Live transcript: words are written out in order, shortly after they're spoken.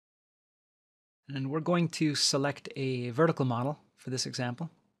And we're going to select a vertical model for this example.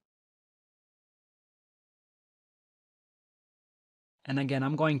 And again,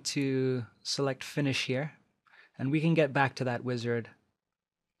 I'm going to select Finish here. And we can get back to that wizard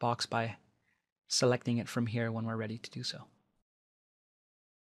box by selecting it from here when we're ready to do so.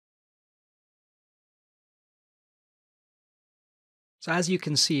 So as you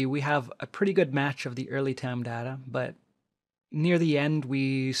can see, we have a pretty good match of the early time data, but near the end,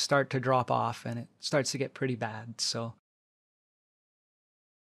 we start to drop off and it starts to get pretty bad. So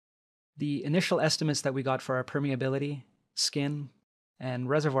the initial estimates that we got for our permeability, skin, and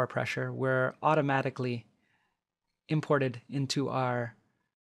reservoir pressure were automatically imported into our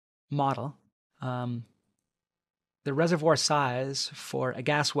model. The reservoir size for a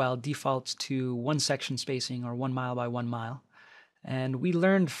gas well defaults to 1 section spacing, or 1 mile by 1 mile. And we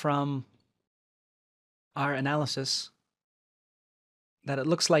learned from our analysis that it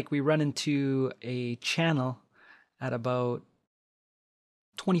looks like we run into a channel at about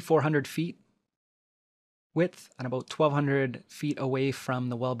 2,400 feet width and about 1,200 feet away from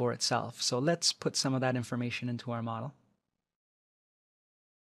the wellbore itself. So let's put some of that information into our model.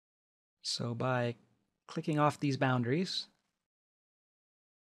 So by clicking off these boundaries,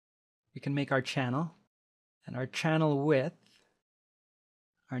 we can make our channel. And our channel width,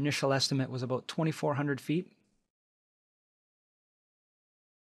 our initial estimate was about 2,400 feet,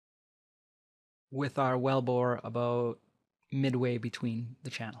 with our wellbore about midway between the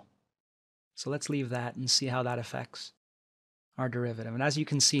channel. So let's leave that and see how that affects our derivative. And as you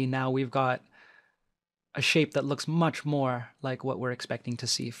can see, now we've got a shape that looks much more like what we're expecting to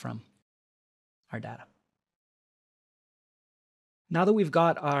see from our data. Now that we've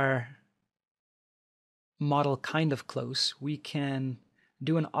got our model kind of close, we can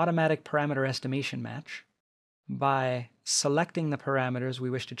do an automatic parameter estimation match by selecting the parameters we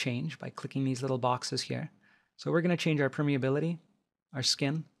wish to change by clicking these little boxes here. So we're going to change our permeability, our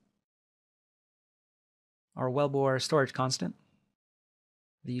skin, our wellbore storage constant,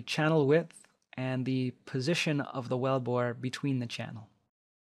 the channel width, and the position of the wellbore between the channel.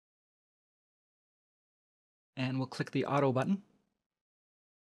 And we'll click the Auto button.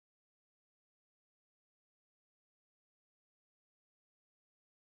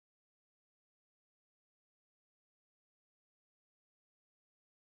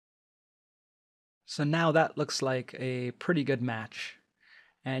 So now that looks like a pretty good match.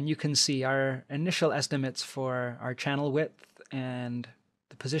 And you can see our initial estimates for our channel width and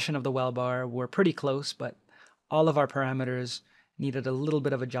the position of the wellbore were pretty close, but all of our parameters needed a little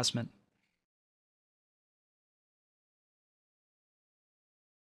bit of adjustment.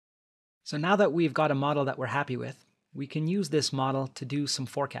 So now that we've got a model that we're happy with, we can use this model to do some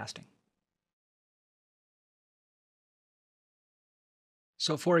forecasting.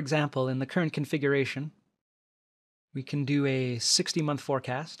 So for example, in the current configuration, we can do a 60-month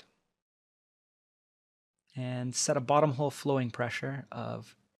forecast and set a bottom hole flowing pressure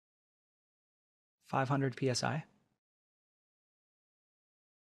of 500 psi.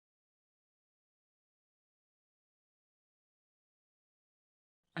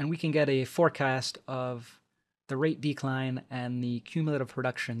 And we can get a forecast of the rate decline and the cumulative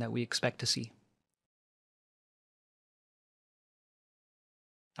production that we expect to see.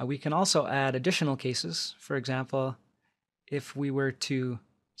 We can also add additional cases. For example, if we were to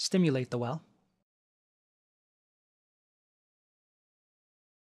stimulate the well,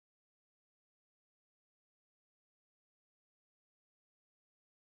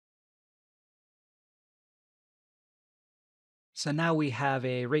 so now we have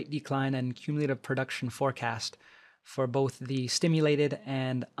a rate decline and cumulative production forecast for both the stimulated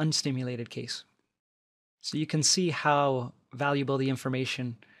and unstimulated case. So you can see how valuable the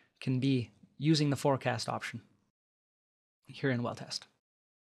information can be using the forecast option here in WellTest.